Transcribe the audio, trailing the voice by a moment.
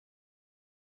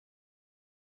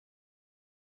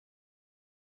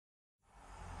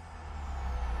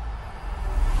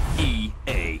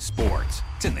sports.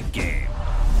 It's in the game.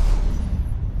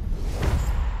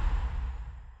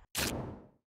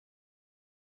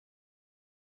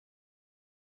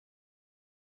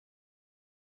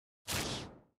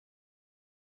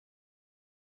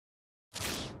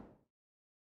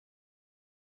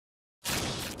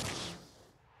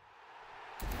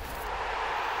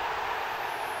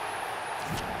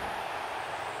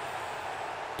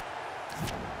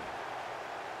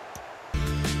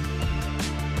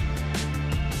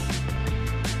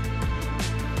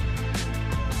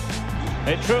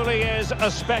 It truly is a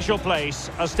special place,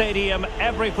 a stadium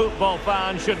every football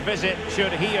fan should visit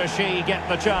should he or she get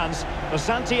the chance. The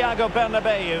Santiago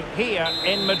Bernabeu here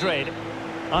in Madrid.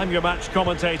 I'm your match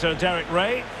commentator Derek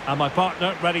Ray, and my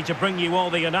partner ready to bring you all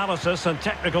the analysis and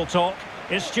technical talk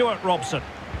is Stuart Robson.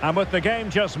 And with the game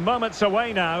just moments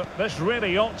away now, this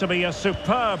really ought to be a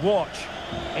superb watch.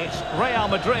 It's Real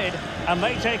Madrid and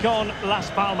they take on Las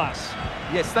Palmas.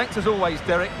 Yes, thanks as always,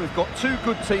 Derek. We've got two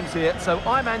good teams here, so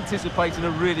I'm anticipating a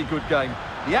really good game.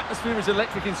 The atmosphere is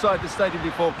electric inside the stadium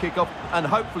before kick-off, and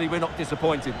hopefully we're not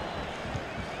disappointed.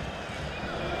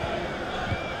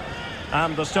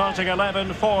 And the starting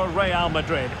 11 for Real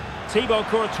Madrid. Thibaut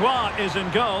Courtois is in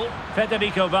goal.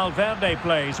 Federico Valverde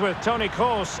plays with Toni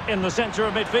Kroos in the centre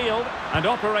of midfield. And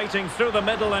operating through the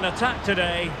middle in attack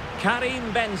today,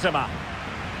 Karim Benzema.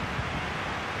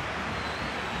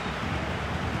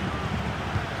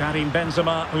 Karim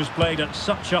Benzema, who's played at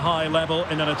such a high level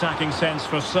in an attacking sense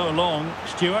for so long.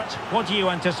 Stuart, what do you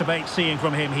anticipate seeing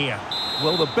from him here?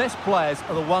 Well, the best players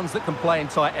are the ones that can play in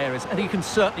tight areas, and he can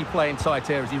certainly play in tight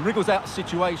areas. He wriggles out of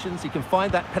situations, he can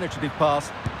find that penetrative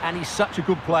pass, and he's such a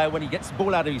good player when he gets the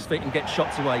ball out of his feet and gets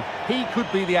shots away. He could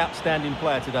be the outstanding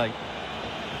player today.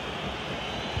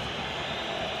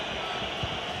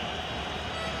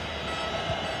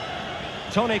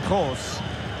 Toni Kroos.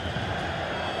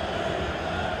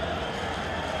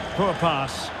 Poor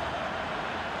pass.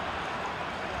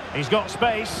 He's got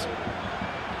space.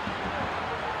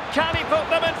 Can he put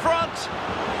them in front?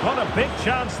 What a big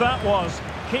chance that was.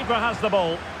 Keeper has the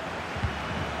ball.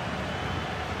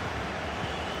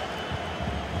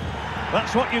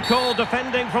 That's what you call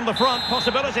defending from the front.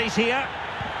 Possibilities here.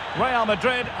 Real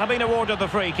Madrid have been awarded the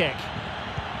free kick.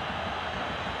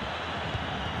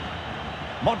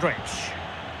 Modric.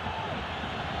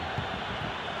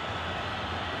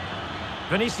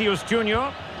 Vinicius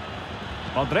Junior.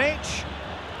 Modric.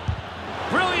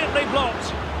 Brilliantly blocked.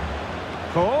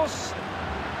 Kroos.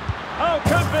 Oh,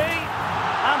 could be.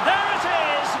 And there it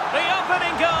is. The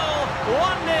opening goal.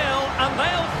 1-0, and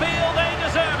they'll feel they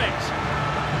deserve it.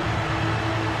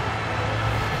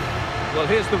 Well,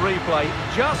 here's the replay.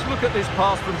 Just look at this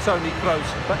pass from Toni Kroos,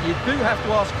 but you do have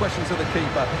to ask questions of the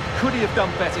keeper. Could he have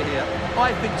done better here?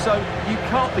 I think so. You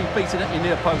can't be beaten at your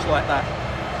near post like that.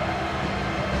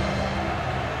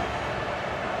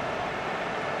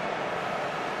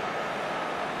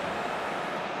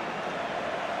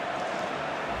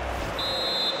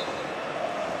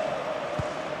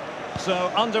 So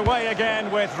underway again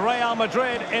with Real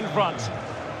Madrid in front.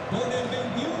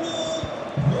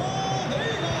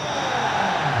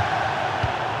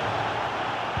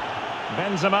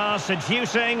 Benzema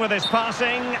seducing with his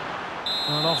passing.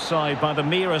 And offside by the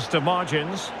merest of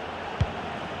margins.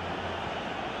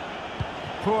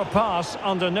 Poor pass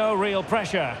under no real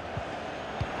pressure.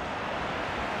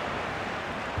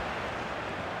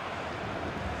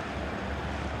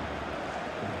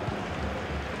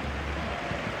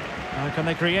 Now can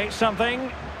they create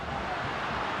something?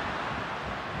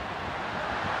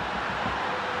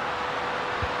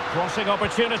 Crossing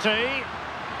opportunity.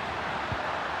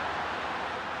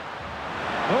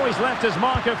 Oh, he's left his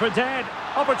marker for dead.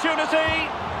 Opportunity.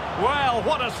 Well,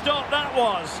 what a stop that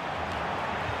was.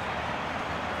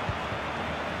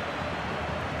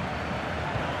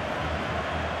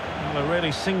 Well, a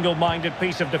really single-minded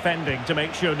piece of defending to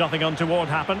make sure nothing untoward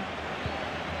happened.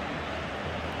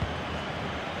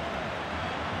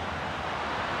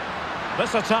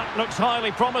 This attack looks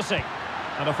highly promising.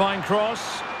 And a fine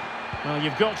cross. Well,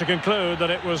 you've got to conclude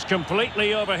that it was completely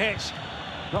overhit.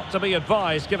 Not to be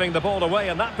advised giving the ball away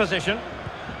in that position.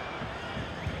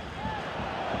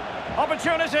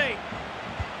 Opportunity.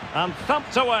 And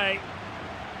thumped away.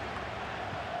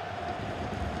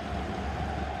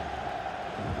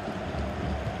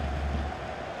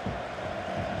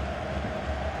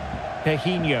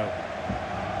 Pejinho.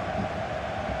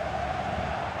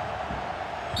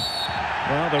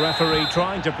 Well, the referee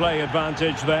trying to play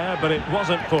advantage there, but it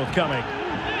wasn't forthcoming.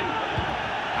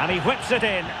 And he whips it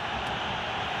in.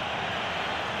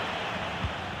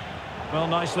 Well,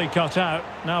 nicely cut out.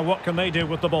 Now what can they do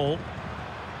with the ball?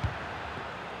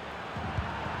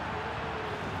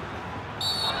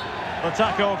 The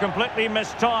tackle completely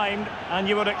mistimed, and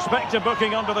you would expect a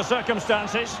booking under the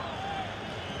circumstances.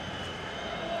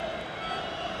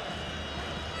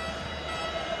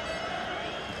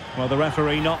 Well, the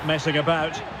referee not messing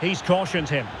about. He's cautioned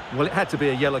him. Well, it had to be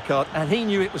a yellow card, and he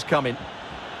knew it was coming.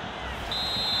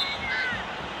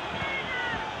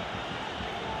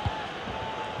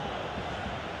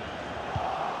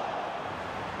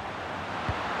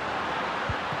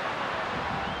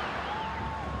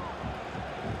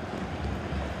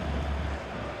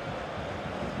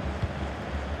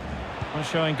 Well,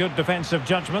 showing good defensive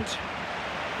judgment.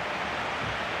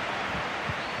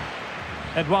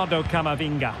 Eduardo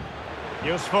Camavinga.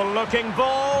 Useful looking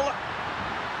ball.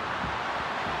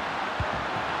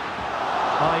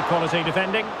 High quality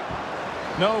defending.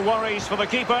 No worries for the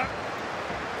keeper.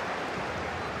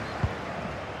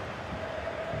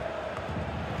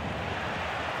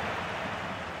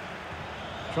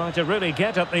 Trying to really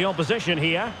get at the opposition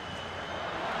here.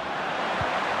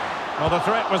 Well, the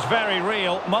threat was very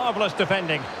real. Marvellous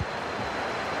defending.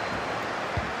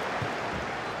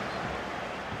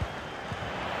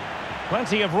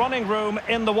 Plenty of running room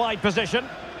in the wide position.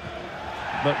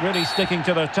 But really sticking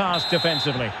to their task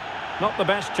defensively. Not the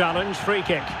best challenge, free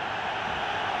kick.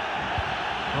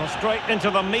 Well, straight into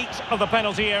the meat of the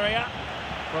penalty area.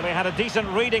 Well, they had a decent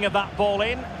reading of that ball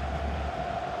in.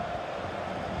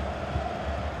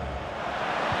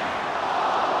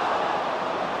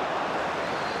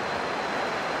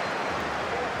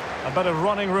 A bit of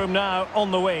running room now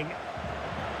on the wing.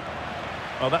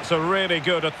 Well, that's a really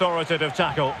good authoritative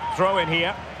tackle. Throw in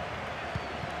here.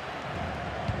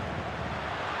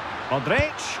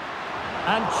 Modric.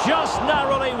 And just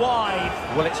narrowly wide.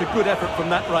 Well, it's a good effort from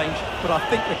that range, but I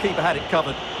think the keeper had it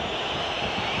covered.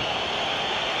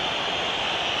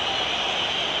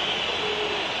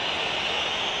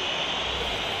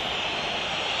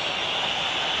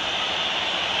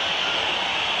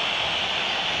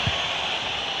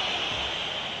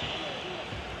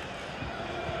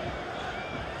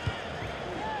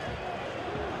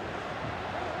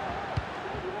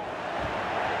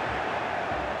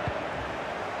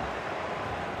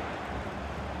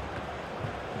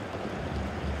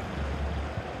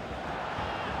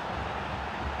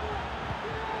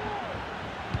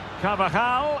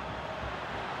 Carvajal.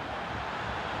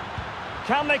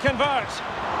 Can they convert?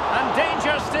 And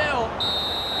danger still.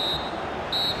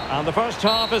 And the first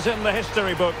half is in the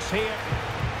history books here.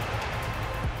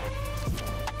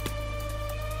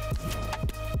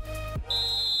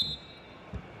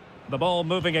 The ball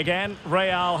moving again.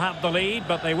 Real have the lead,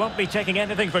 but they won't be taking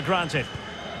anything for granted.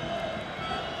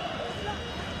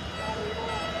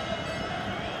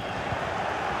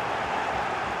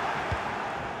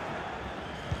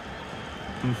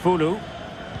 Fulu.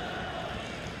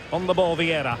 On the ball,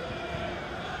 Vieira.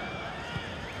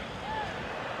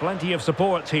 Plenty of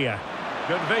support here.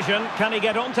 Good vision. Can he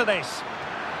get onto this?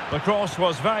 The cross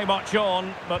was very much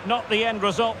on, but not the end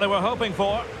result they were hoping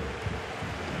for.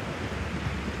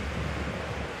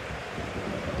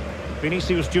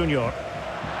 Vinicius Junior.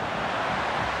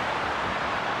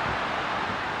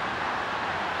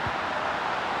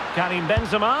 Karim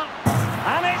Benzema.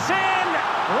 And it's in!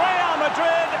 Real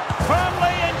Madrid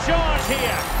firmly in charge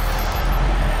here.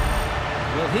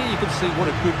 Well, here you can see what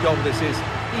a good goal this is.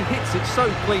 He hits it so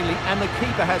cleanly and the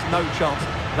keeper has no chance.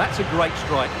 That's a great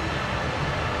strike.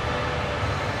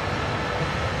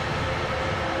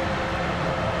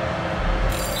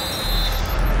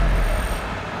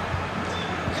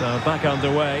 So back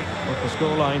underway with the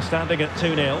scoreline standing at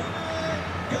 2-0.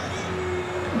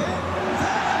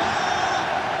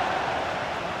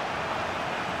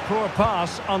 Poor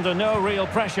pass under no real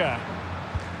pressure.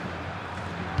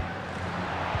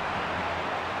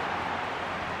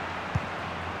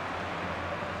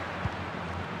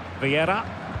 Vieira.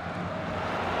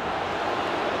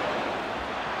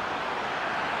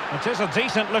 It is a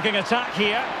decent looking attack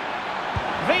here.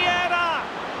 Vieira!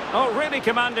 Oh, really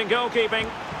commanding goalkeeping.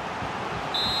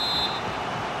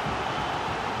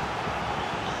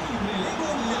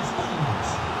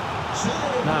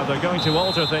 Now they're going to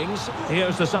alter things.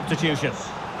 Here's the substitution.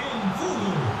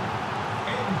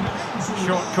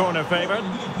 Short corner favoured.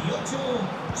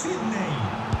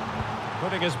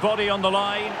 Putting his body on the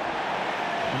line.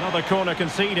 Another corner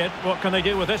conceded. What can they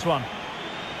do with this one?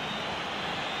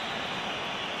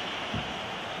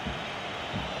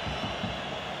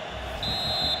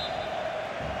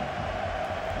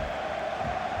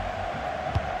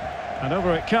 And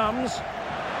over it comes.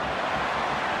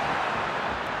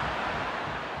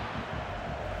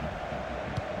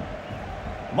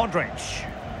 Modric.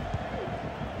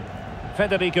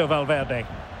 Federico Valverde.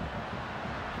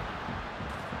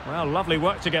 Well, lovely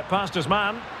work to get past his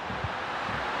man.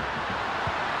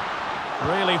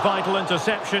 Really vital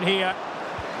interception here.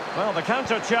 Well, the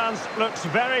counter chance looks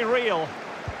very real.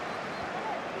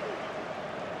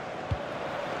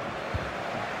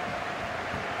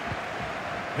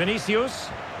 Vinicius.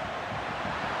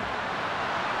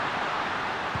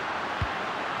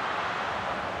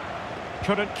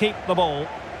 Couldn't keep the ball.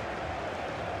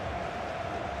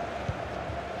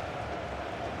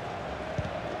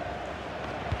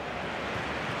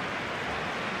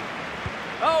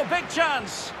 Oh, big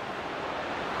chance.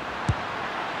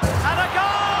 And a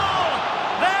goal!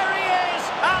 There he is,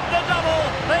 and the double.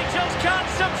 They just can't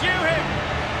subdue him.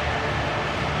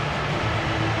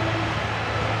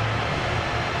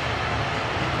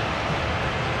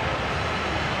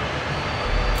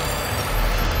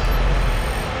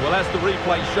 Well, as the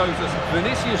replay shows us,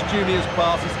 Vinicius Junior's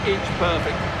pass is inch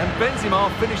perfect, and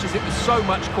Benzema finishes it with so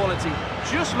much quality.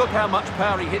 Just look how much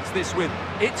power he hits this with.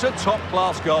 It's a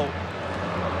top-class goal.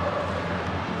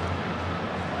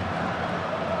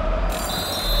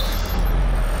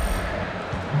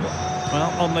 Well,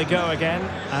 on they go again,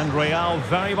 and Real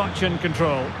very much in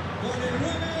control.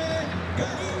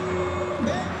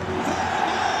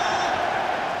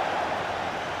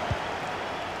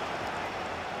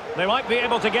 They might be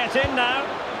able to get in now.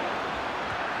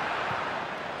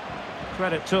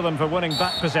 Credit to them for winning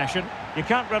back possession. You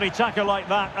can't really tackle like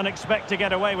that and expect to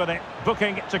get away with it.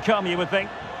 Booking to come, you would think.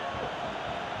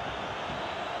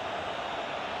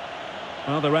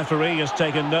 Well, the referee has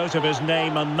taken note of his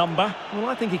name and number. Well,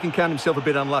 I think he can count himself a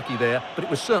bit unlucky there, but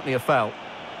it was certainly a foul.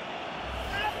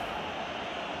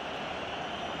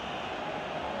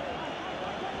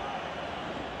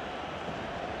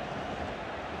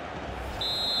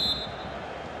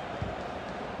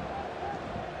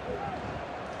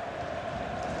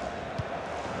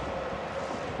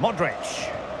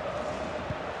 Modric.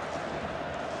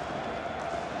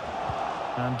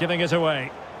 And giving it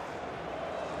away.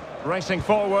 Racing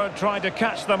forward, trying to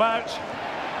catch them out.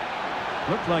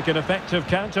 Looked like an effective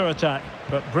counter-attack,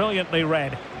 but brilliantly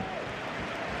read.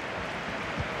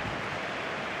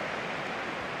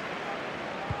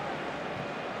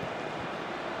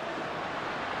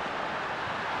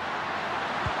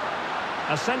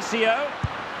 Asensio.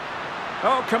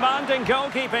 Oh, commanding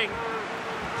goalkeeping.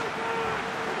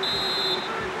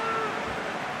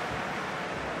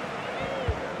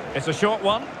 It's a short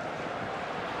one.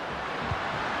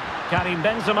 Karim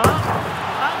Benzema.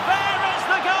 And there is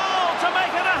the goal to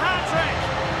make it a hat-trick.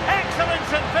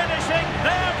 Excellence in finishing,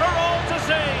 there for all to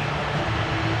see.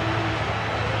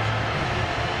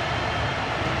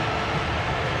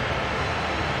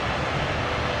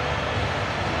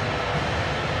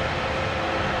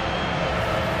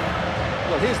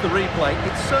 Well, here's the replay.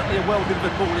 It's certainly a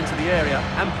well-delivered ball into the area,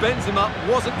 and Benzema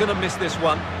wasn't going to miss this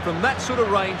one. From that sort of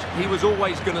range, he was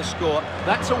always going to score.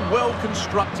 That's a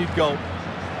well-constructed goal.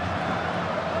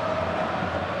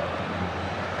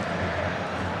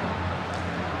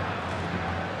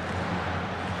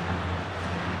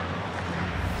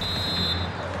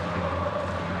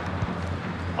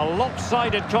 A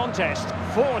lopsided contest,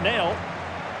 4-0.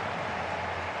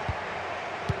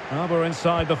 Well, we're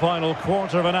inside the final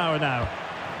quarter of an hour now.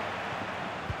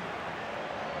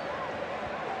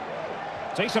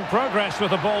 Decent progress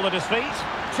with the ball at his feet.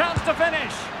 Chance to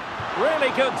finish. Really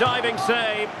good diving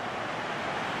save.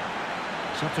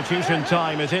 Substitution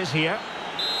time it is here.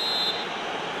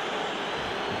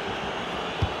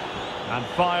 And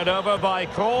fired over by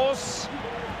Kroos.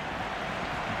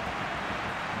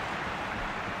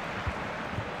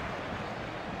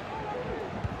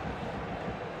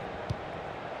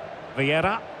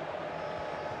 Vieira.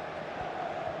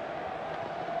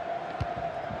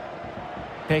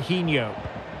 Pejinho.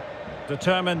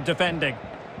 Determined defending.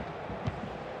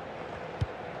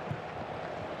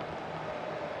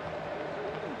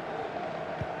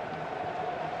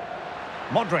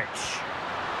 Modric.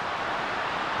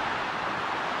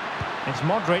 It's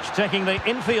Modric taking the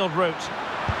infield route.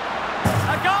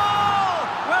 A goal!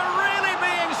 We're really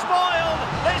being spoiled.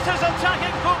 This is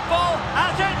attacking football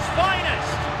at its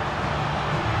finest.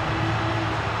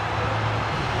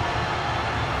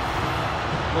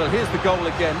 Well, here's the goal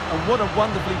again, and what a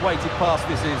wonderfully weighted pass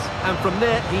this is. And from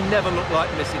there, he never looked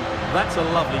like missing. That's a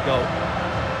lovely goal.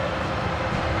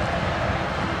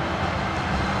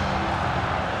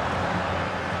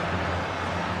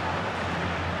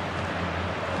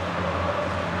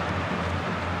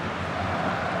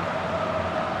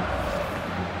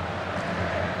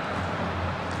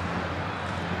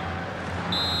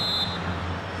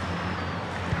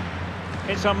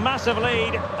 It's a massive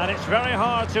lead, and it's very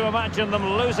hard to imagine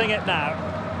them losing it now.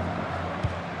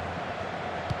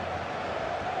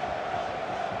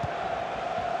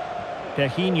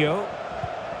 Pejinho.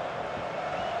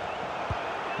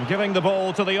 Giving the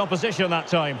ball to the opposition that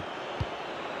time.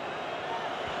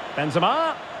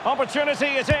 Benzema. Opportunity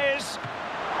it is.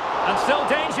 And still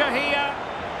danger here.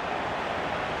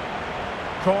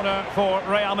 Corner for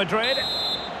Real Madrid.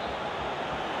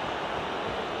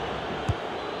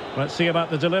 Let's see about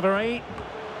the delivery.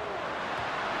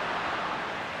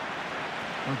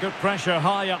 And good pressure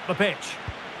high up the pitch.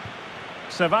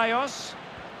 Ceballos.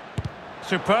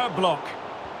 Superb block.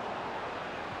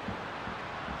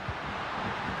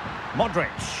 Modric.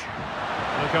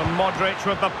 Look at Modric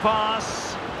with the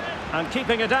pass. And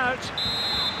keeping it out.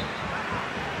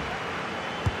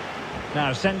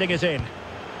 Now sending it in.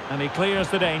 And he clears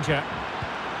the danger.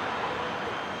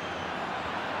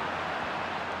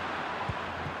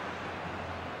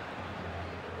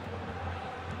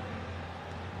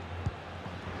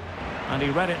 And he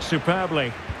read it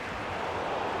superbly.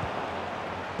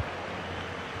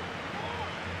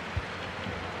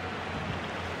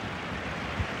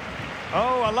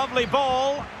 Oh, a lovely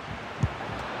ball.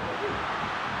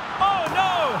 Oh,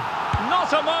 no!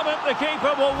 Not a moment the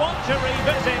keeper will want to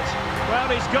revisit. Well,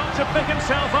 he's got to pick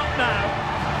himself up now.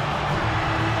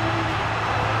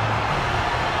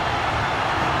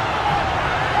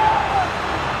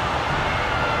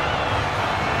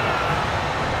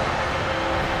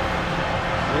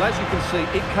 Well, as you can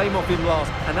see, it came off him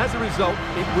last, and as a result,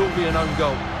 it will be an own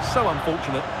goal. So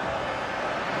unfortunate.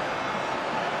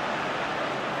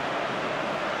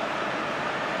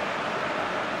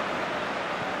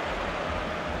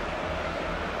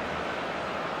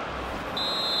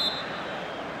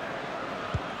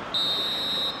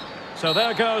 So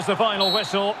there goes the final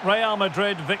whistle. Real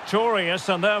Madrid victorious,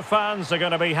 and their fans are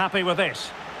going to be happy with this.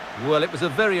 Well, it was a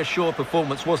very assured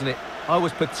performance, wasn't it? I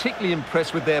was particularly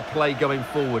impressed with their play going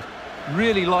forward.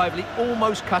 Really lively,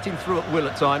 almost cutting through at will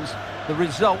at times. The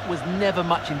result was never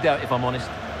much in doubt, if I'm honest.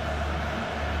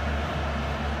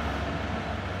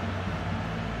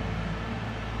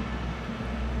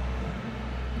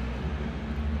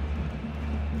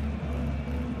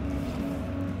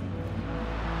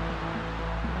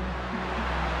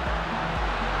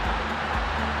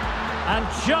 And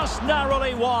just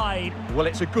narrowly wide. Well,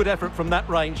 it's a good effort from that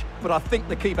range, but I think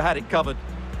the keeper had it covered.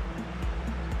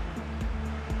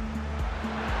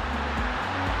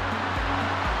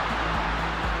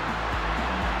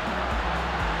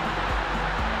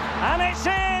 And it's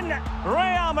in!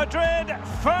 Real Madrid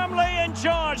firmly in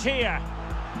charge here.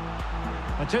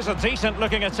 It is a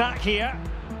decent-looking attack here.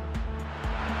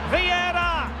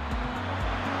 Vieira!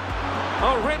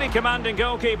 Oh, really commanding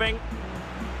goalkeeping.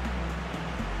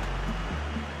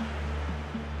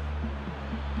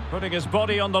 Putting his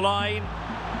body on the line.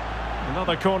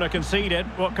 Another corner conceded.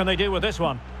 What can they do with this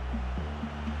one?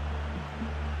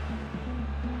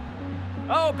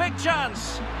 Oh, big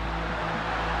chance.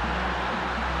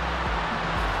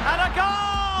 And a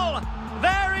goal!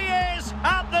 There he is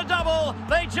at the double.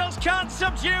 They just can't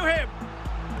subdue him.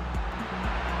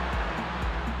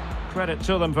 Credit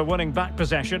to them for winning back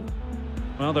possession.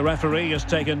 Well, the referee has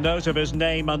taken note of his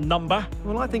name and number.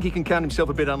 Well, I think he can count himself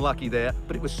a bit unlucky there,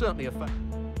 but it was certainly a fact.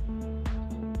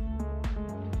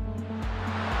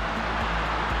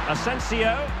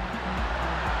 Asensio.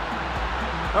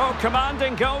 Oh,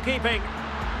 commanding goalkeeping.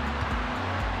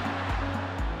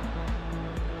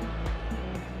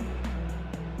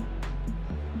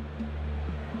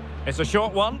 It's a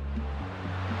short one.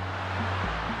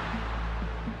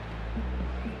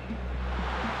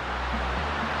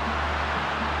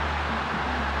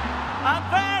 And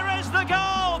there is the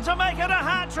goal to make it a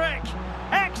hat-trick.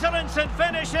 Excellence in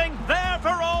finishing, there for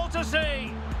all to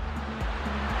see.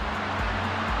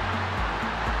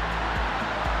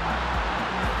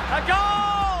 A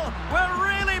goal! We're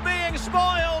really being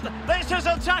spoiled. This is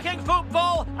attacking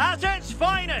football at its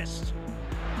finest.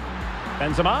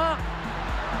 Benzema.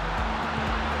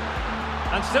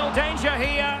 And still danger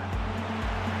here.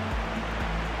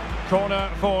 Corner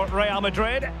for Real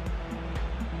Madrid.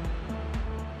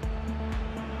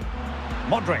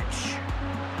 Modric.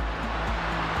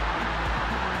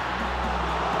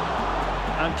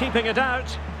 And keeping it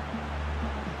out.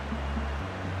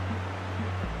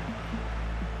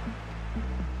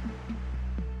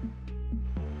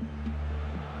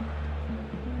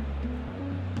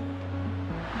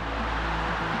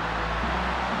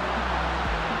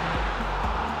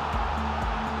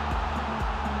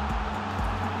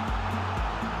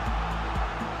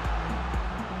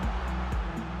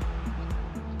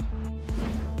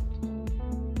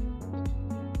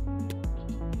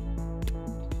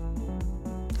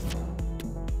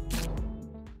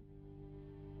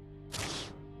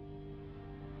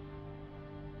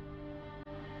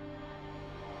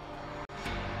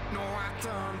 No, I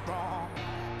done wrong.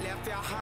 Left your heart